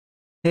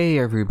Hey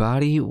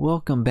everybody,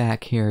 welcome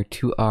back here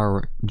to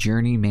our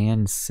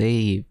Journeyman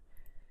save.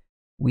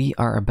 We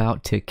are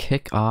about to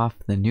kick off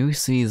the new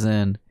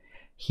season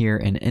here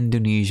in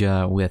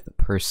Indonesia with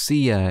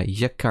Persija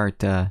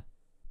Jakarta.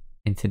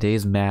 And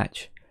today's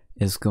match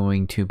is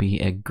going to be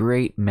a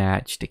great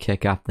match to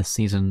kick off the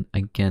season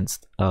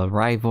against a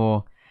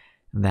rival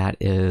that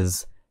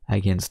is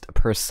against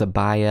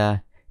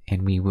Persebaya,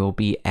 and we will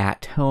be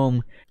at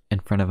home in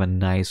front of a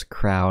nice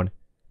crowd.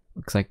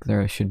 Looks like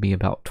there should be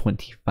about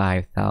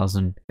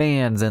 25,000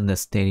 fans in the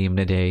stadium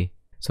today,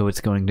 so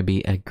it's going to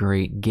be a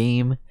great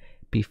game.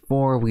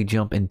 Before we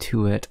jump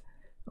into it,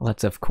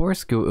 let's of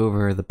course go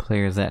over the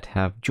players that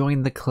have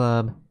joined the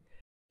club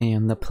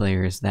and the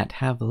players that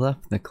have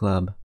left the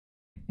club.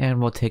 And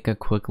we'll take a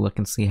quick look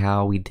and see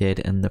how we did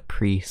in the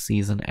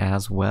pre-season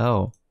as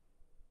well.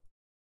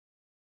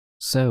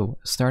 So,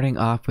 starting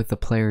off with the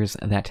players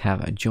that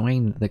have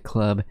joined the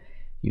club,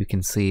 you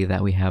can see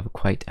that we have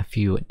quite a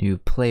few new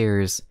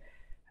players.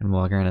 And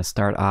we're going to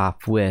start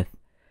off with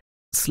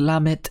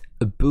Slamet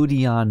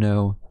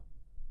Budiano.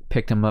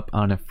 Picked him up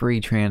on a free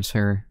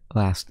transfer.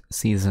 Last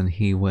season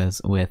he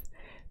was with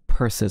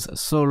Persis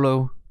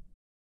Solo.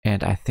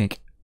 And I think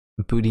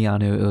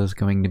Budiano is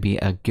going to be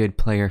a good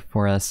player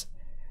for us.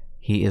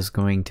 He is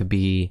going to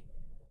be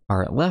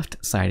our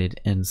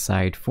left-sided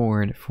inside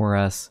forward for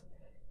us.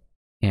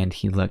 And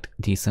he looked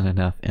decent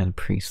enough in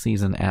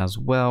preseason as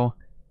well.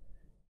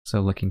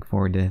 So looking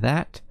forward to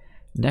that.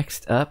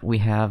 Next up, we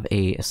have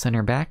a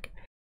center back,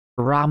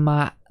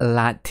 Rama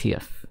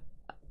Latif.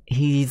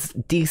 He's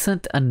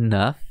decent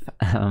enough,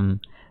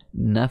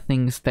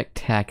 nothing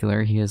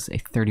spectacular. He is a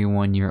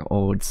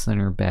 31-year-old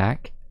center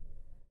back,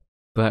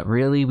 but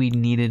really we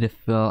needed to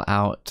fill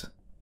out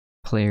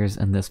players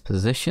in this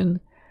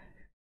position,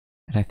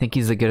 and I think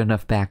he's a good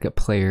enough backup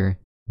player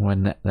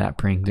when that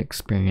brings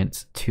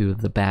experience to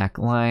the back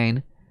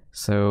line,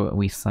 so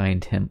we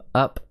signed him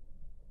up.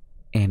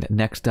 And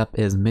next up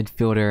is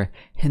midfielder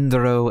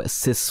Hendro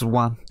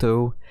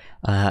Siswanto,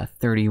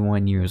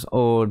 31 years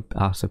old.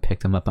 Also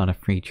picked him up on a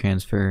free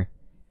transfer.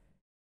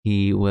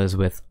 He was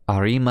with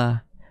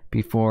Arima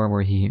before,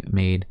 where he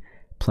made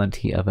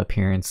plenty of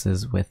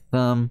appearances with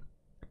them.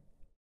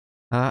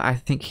 I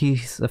think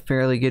he's a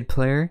fairly good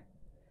player,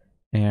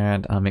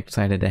 and I'm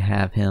excited to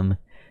have him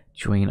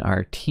join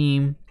our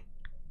team.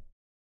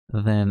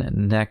 Then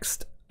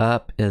next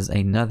up is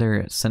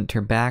another center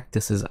back.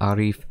 This is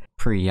Arif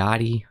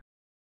Priyadi.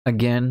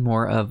 Again,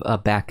 more of a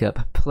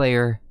backup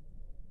player,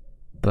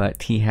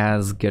 but he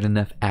has good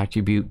enough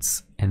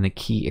attributes in the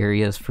key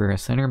areas for a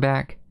center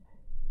back.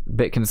 A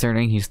bit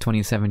concerning, he's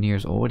 27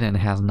 years old and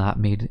has not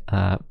made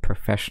a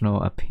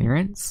professional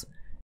appearance,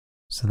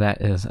 so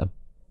that is a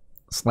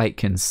slight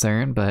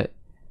concern, but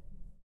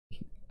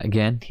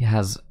again, he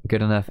has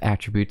good enough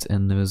attributes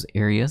in those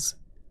areas.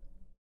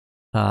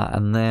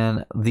 And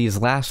then these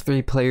last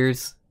three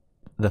players,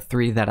 the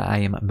three that I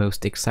am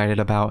most excited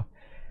about,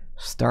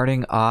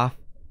 starting off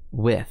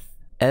with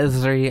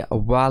Ezri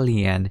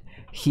Walian.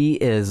 He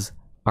is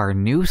our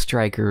new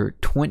striker,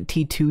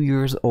 22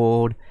 years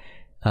old,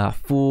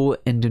 full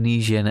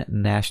Indonesian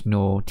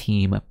national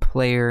team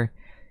player.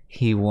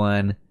 He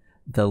won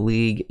the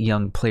League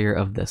Young Player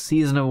of the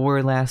Season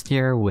award last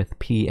year with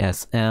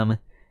PSM,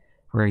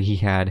 where he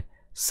had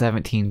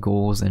 17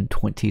 goals and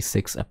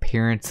 26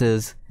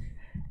 appearances.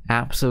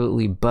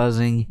 Absolutely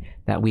buzzing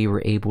that we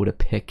were able to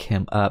pick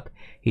him up.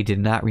 He did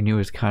not renew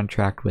his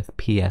contract with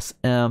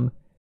PSM.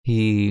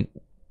 He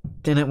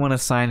didn't want to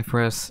sign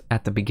for us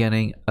at the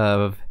beginning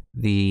of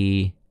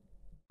the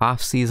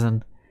off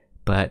season,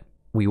 but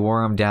we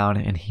wore him down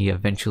and he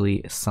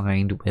eventually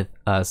signed with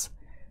us.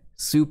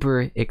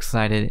 Super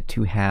excited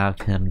to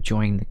have him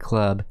join the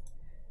club.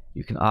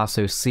 You can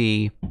also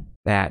see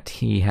that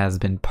he has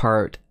been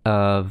part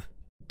of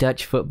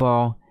Dutch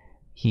football.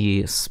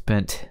 He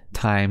spent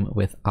time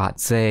with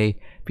Otze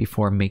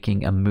before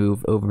making a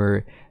move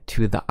over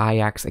to the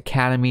Ajax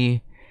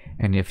Academy.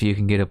 And if you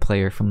can get a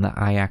player from the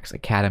Ajax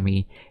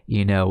Academy,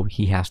 you know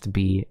he has to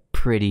be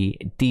pretty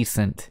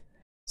decent.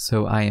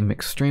 So I am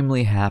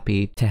extremely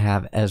happy to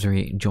have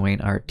Ezri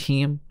join our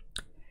team.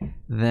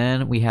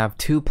 Then we have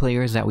two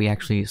players that we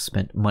actually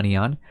spent money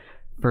on.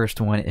 First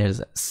one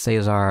is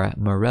Cesar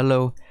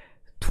Morello,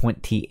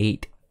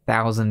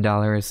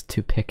 $28,000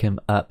 to pick him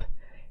up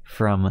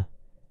from,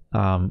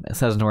 it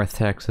says North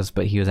Texas,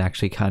 but he was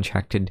actually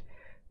contracted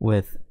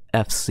with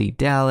FC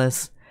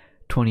Dallas.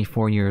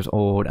 24 years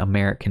old,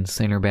 American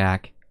center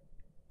back.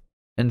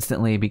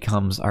 Instantly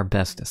becomes our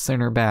best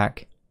center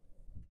back.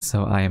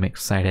 So I am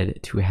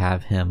excited to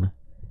have him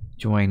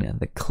join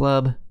the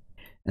club.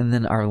 And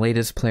then our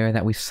latest player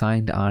that we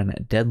signed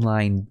on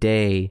deadline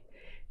day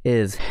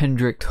is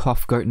Hendrik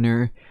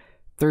Hofgartner,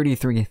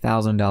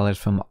 $33,000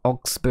 from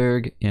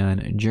Augsburg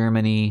in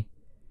Germany.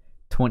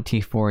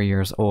 24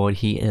 years old.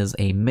 He is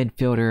a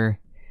midfielder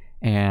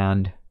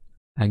and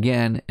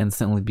again,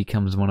 instantly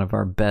becomes one of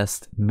our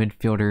best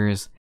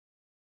midfielders.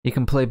 He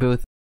can play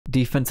both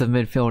defensive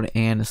midfield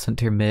and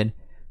center mid,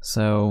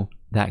 so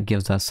that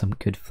gives us some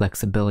good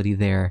flexibility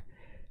there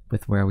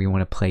with where we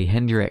want to play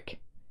Hendrik.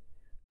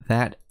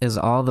 that is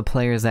all the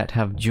players that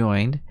have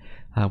joined.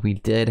 We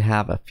did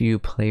have a few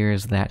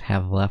players that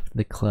have left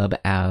the club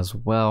as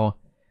well.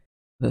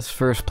 This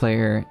first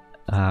player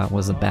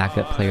was a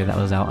backup player that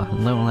was out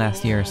on loan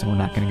last year, so we're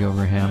not going to go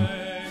over him.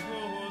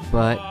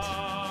 But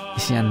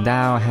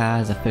Xiandao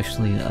has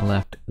officially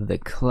left the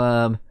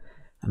club.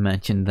 I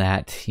mentioned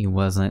that he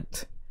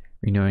wasn't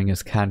renewing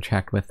his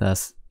contract with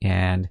us,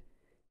 and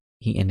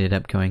he ended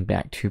up going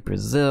back to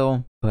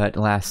Brazil. But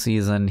last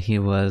season he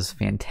was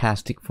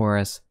fantastic for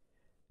us.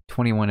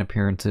 21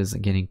 appearances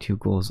and getting 2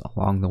 goals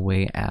along the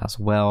way as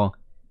well.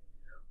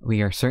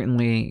 We are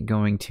certainly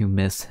going to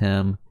miss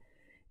him.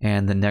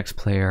 And the next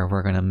player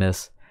we're going to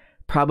miss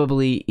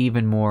probably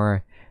even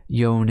more,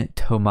 Jon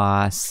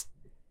Tomas,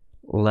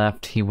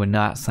 left. He would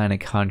not sign a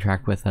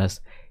contract with us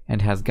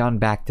and has gone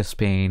back to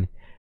Spain,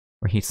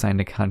 where he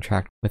signed a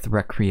contract with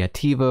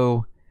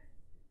Recreativo.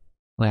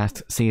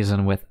 Last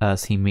season with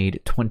us, he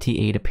made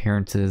 28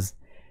 appearances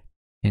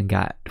and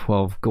got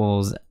 12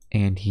 goals,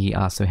 and he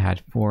also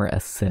had 4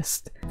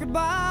 assists.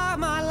 Goodbye,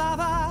 my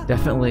lover.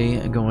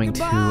 Definitely going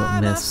to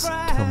miss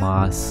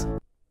Tomas.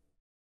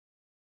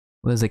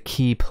 Was a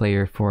key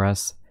player for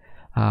us.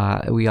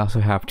 We also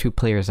have 2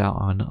 players out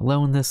on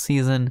loan this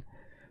season.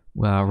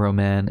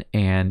 Roman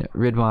and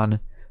Ridwan,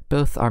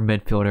 both are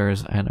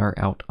midfielders and are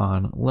out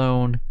on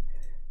loan.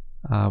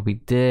 We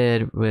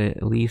did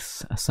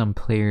release some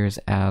players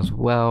as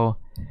well.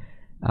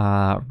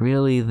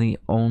 Really the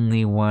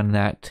only one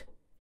that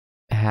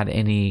had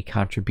any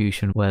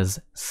contribution was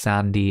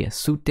Sandy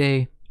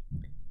Sute,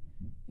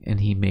 and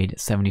he made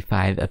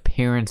 75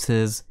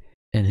 appearances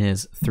in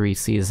his 3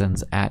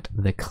 seasons at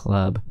the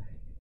club.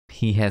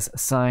 He has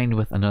signed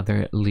with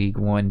another League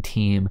One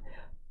team,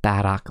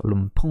 Barak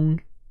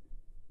Lumpung,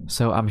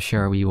 so I'm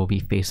sure we will be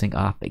facing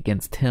off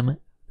against him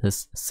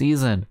this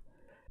season.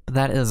 But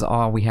that is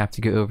all we have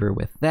to go over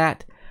with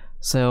that.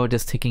 So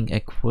just taking a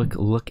quick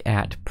look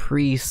at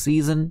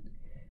pre-season,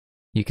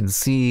 you can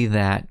see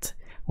that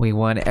we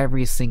won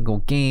every single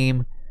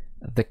game.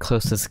 The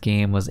closest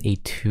game was a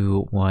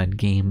 2-1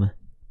 game.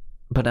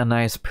 But a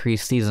nice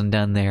pre-season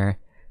done there.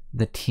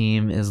 The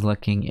team is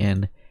looking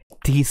in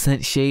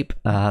decent shape.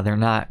 They're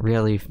not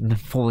really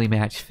fully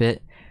match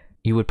fit.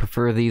 You would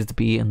prefer these to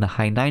be in the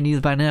high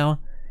 90s by now,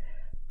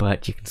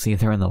 but you can see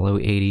they're in the low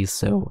 80s,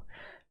 so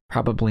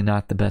probably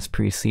not the best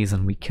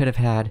preseason we could have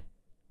had.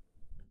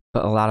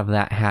 But a lot of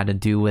that had to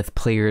do with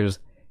players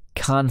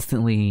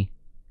constantly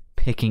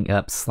picking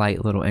up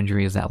slight little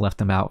injuries that left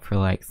them out for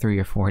like 3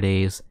 or 4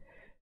 days.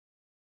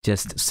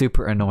 Just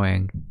super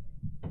annoying,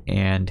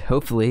 and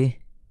hopefully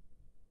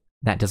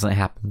that doesn't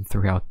happen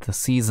throughout the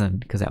season,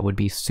 because that would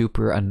be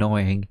super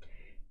annoying,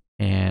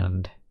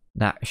 and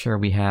not sure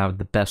we have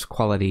the best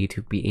quality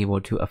to be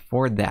able to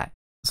afford that.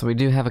 So we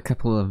do have a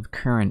couple of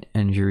current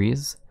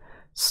injuries.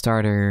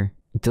 Starter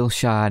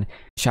Dilshad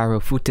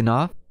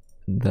Sharofutinov,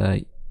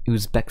 the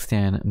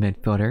Uzbekistan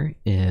midfielder,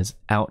 is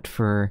out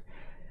for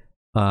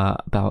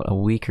about a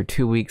week or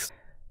 2 weeks,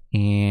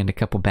 and a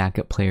couple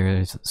backup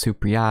players,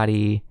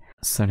 Supriyadi,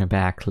 center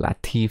back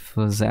Latif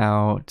was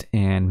out,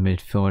 and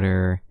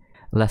midfielder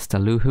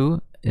Lestaluhu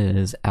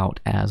is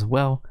out as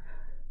well.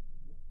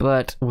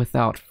 But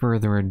without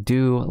further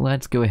ado,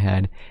 let's go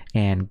ahead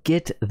and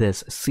get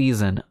this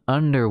season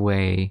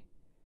underway.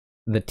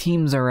 The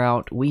teams are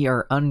out. We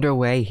are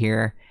underway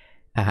here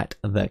at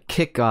the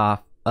kickoff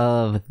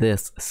of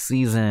this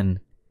season,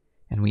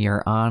 and we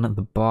are on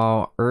the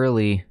ball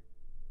early.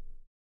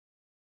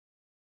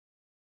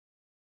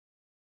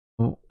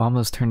 Oh,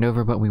 almost turned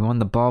over, but we won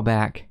the ball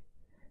back.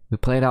 We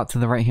played out to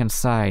the right-hand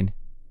side.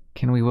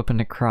 Can we whip in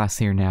a cross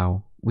here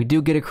now? We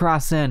do get a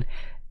cross in.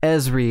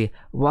 Ezri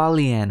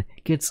Walian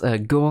gets a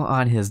goal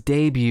on his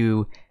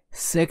debut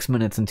 6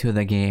 minutes into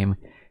the game.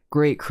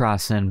 Great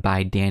cross in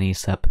by Danny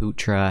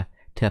Saputra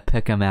to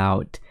pick him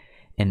out,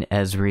 and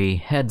Ezri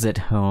heads it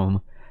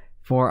home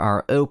for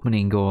our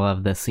opening goal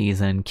of the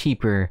season.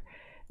 Keeper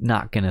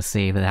not gonna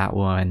save that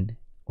one.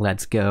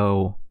 Let's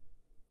go.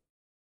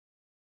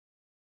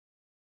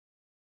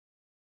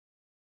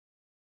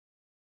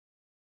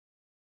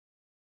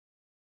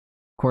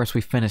 Of course,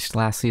 we finished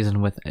last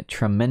season with a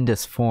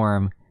tremendous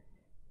form.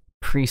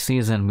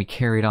 Pre-season, we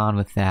carried on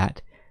with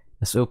that.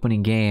 This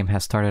opening game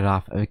has started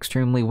off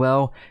extremely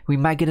well. We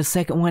might get a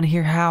second one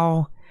here.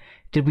 How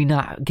did we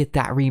not get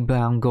that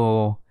rebound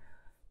goal?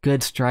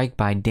 Good strike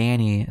by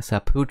Danny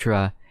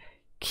Saputra.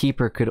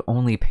 Keeper could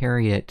only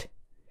parry it,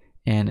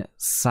 and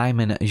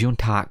Simon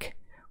Juntak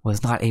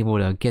was not able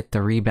to get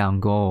the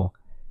rebound goal.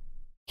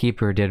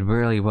 Keeper did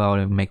really well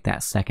to make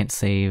that second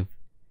save.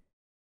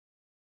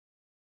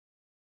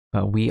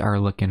 But we are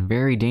looking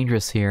very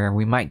dangerous here.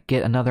 We might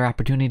get another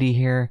opportunity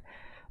here.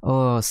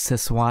 Oh,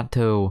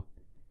 Siswanto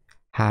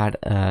had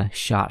a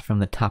shot from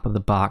the top of the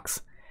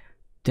box.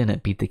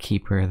 Didn't beat the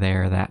keeper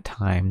there that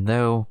time,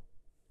 though.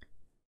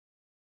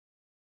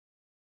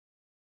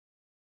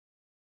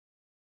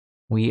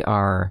 We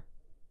are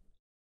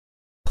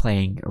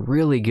playing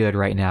really good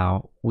right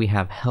now. We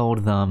have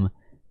held them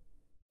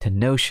to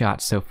no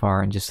shots so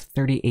far and just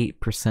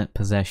 38%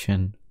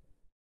 possession.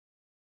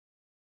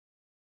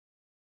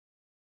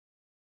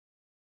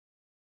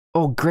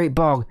 Oh, great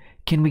ball.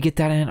 Can we get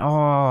that in?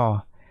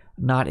 Oh,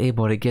 not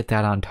able to get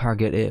that on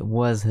target. It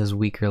was his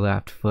weaker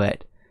left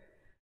foot.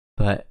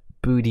 But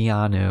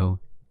Budiano,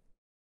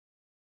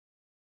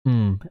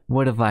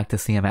 would have liked to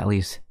see him at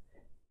least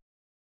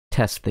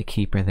test the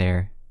keeper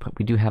there. But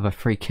we do have a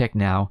free kick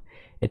now.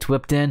 It's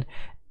whipped in.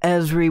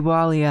 Ezri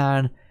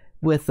Walian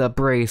with a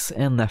brace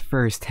in the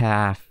first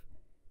half.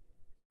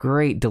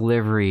 Great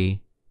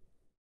delivery.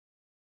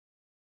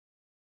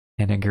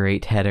 And a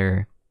great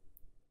header.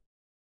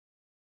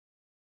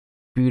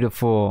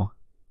 Beautiful.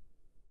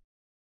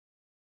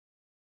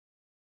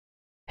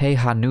 Hey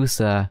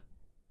Hanusa,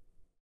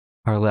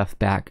 our left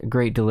back.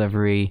 Great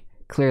delivery.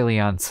 Clearly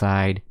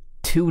onside.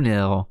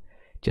 2-0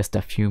 just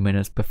a few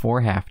minutes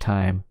before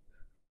halftime.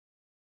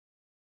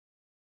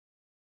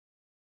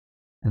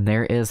 And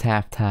there is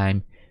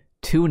halftime.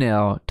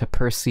 2-0 to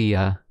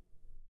Persia.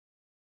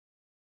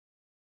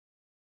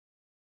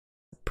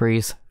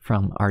 Brace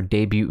from our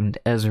debutant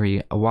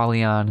Ezri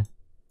Awalian.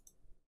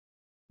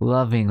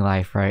 Loving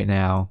life right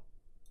now.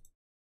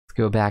 Let's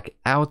go back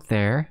out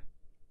there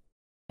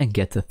and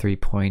get the 3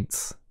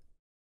 points.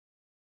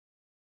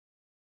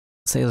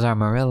 Cesar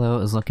Morello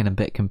is looking a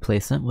bit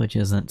complacent, which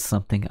isn't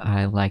something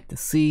I like to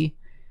see.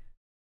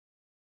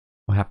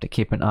 We'll have to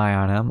keep an eye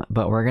on him,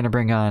 but we're going to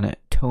bring on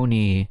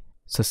Tony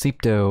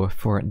Sosipto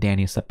for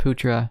Danny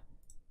Saputra.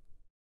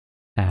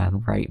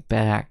 And right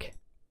back.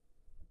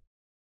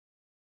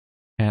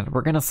 And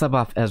we're going to sub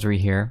off Ezri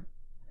here.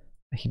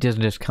 He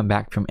did just come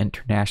back from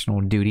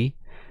international duty.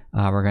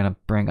 We're going to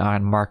bring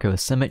on Marco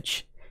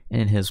Simic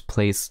in his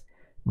place.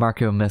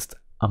 Marco missed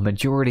a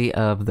majority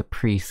of the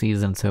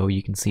preseason, so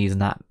you can see he's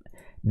not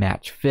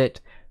match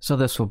fit. So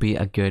this will be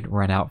a good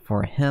run out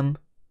for him.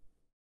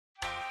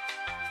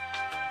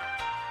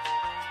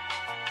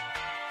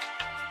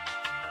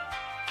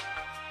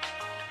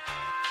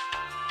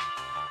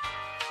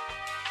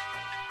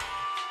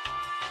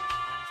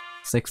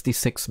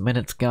 "66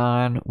 minutes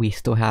gone. We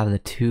still have the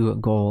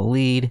 2-goal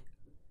lead.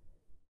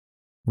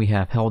 We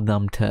have held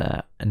them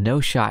to no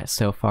shot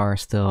so far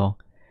still.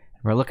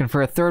 We're looking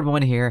for a third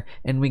one here,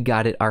 and we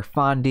got it.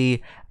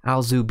 Arfandi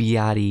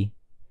Alzubiati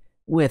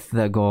with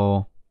the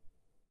goal.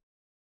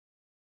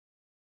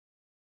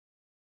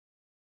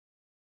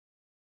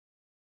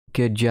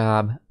 Good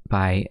job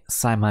by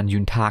Simon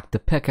Juntak to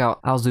pick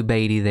out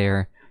Alzubaidi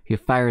there. He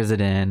fires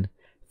it in.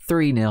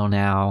 3-0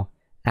 now.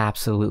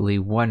 Absolutely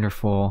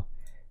wonderful.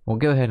 We'll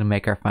go ahead and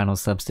make our final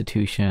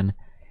substitution.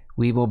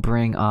 We will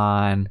bring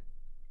on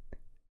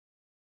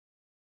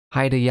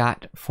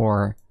Hidayat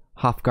for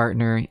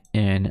Hofgartner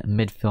in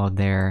midfield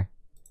there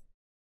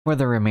for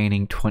the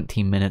remaining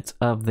 20 minutes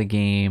of the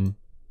game.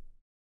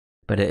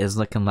 But it is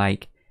looking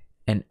like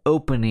an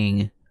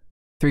opening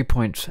 3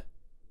 points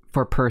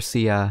for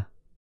Persia.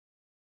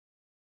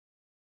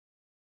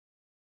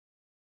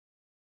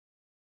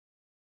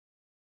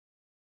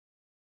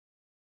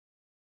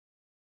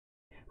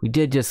 We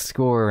did just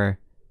score,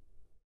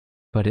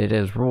 but it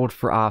is ruled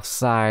for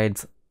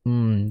offsides.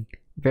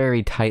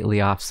 Very tightly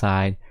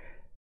offside.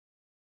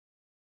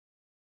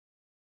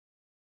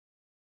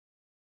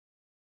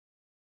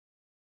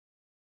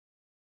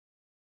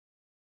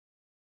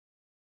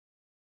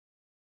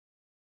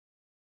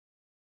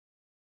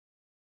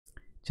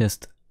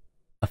 Just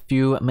a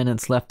few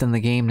minutes left in the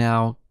game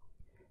now.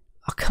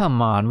 Oh,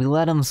 come on. We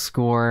let them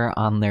score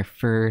on their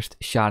first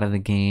shot of the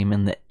game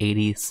in the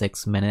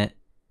 86th minute.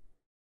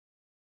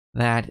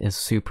 That is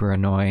super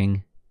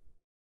annoying.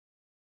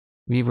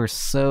 We were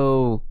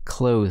so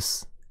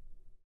close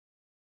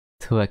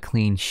to a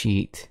clean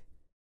sheet.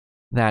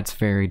 That's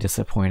very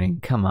disappointing.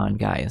 Come on,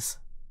 guys.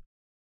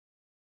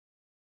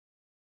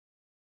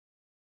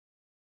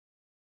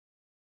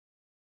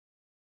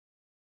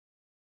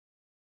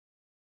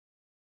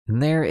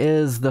 And there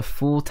is the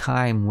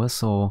full-time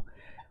whistle.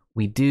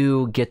 We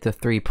do get the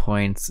 3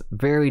 points.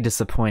 Very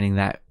disappointing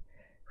that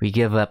we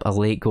give up a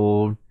late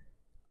goal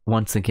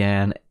once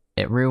again.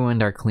 It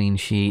ruined our clean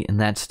sheet,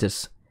 and that's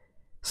just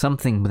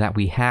something that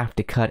we have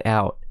to cut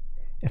out.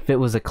 If it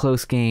was a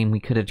close game, we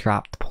could have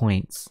dropped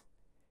points.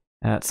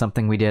 That's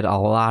something we did a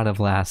lot of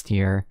last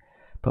year,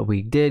 but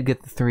we did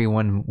get the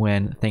 3-1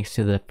 win thanks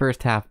to the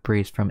first half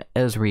brace from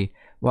Ezri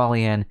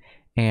Walian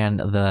and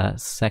the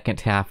second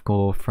half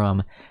goal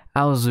from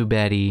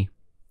Al-Zubedi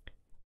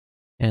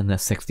in the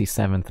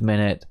 67th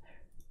minute.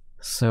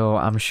 So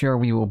I'm sure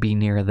we will be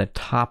near the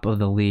top of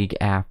the league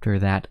after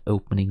that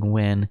opening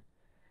win.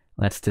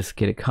 Let's just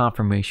get a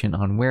confirmation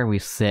on where we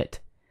sit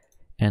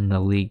in the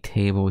league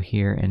table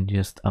here in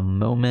just a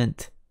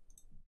moment.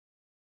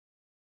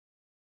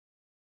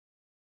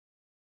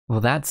 Well,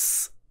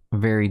 that's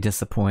very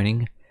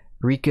disappointing.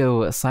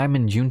 Rico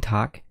Simon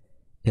Juntak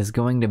is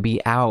going to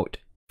be out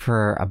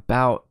for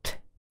about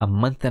a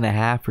month and a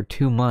half or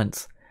 2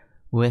 months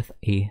with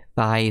a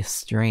thigh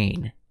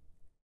strain.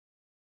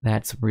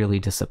 That's really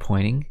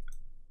disappointing.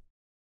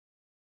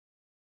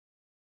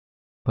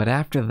 But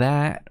after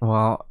that,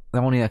 well,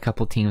 only a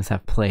couple teams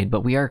have played,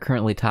 but we are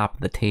currently top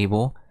of the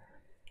table.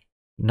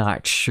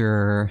 Not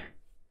sure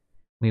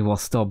we will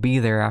still be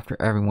there after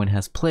everyone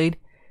has played,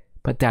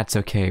 But that's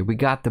okay. We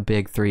got the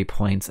big 3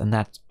 points, and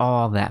that's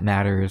all that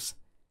matters.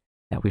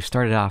 That we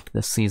started off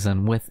this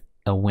season with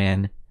a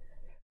win.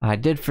 I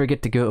did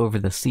forget to go over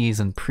the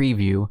season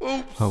preview.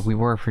 We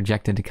were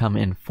projected to come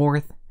in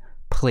 4th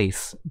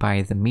place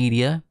by the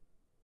media,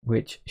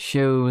 which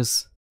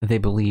shows they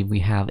believe we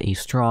have a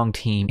strong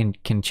team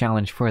and can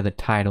challenge for the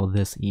title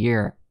this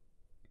year.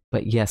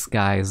 But yes,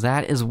 guys,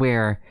 that is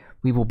where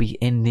we will be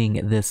ending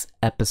this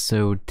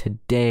episode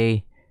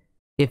today.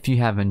 If you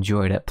have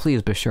enjoyed it,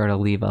 please be sure to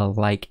leave a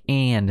like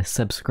and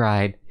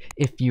subscribe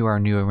if you are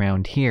new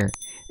around here.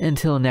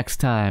 Until next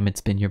time,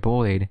 it's been your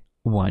Boyd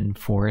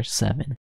 147.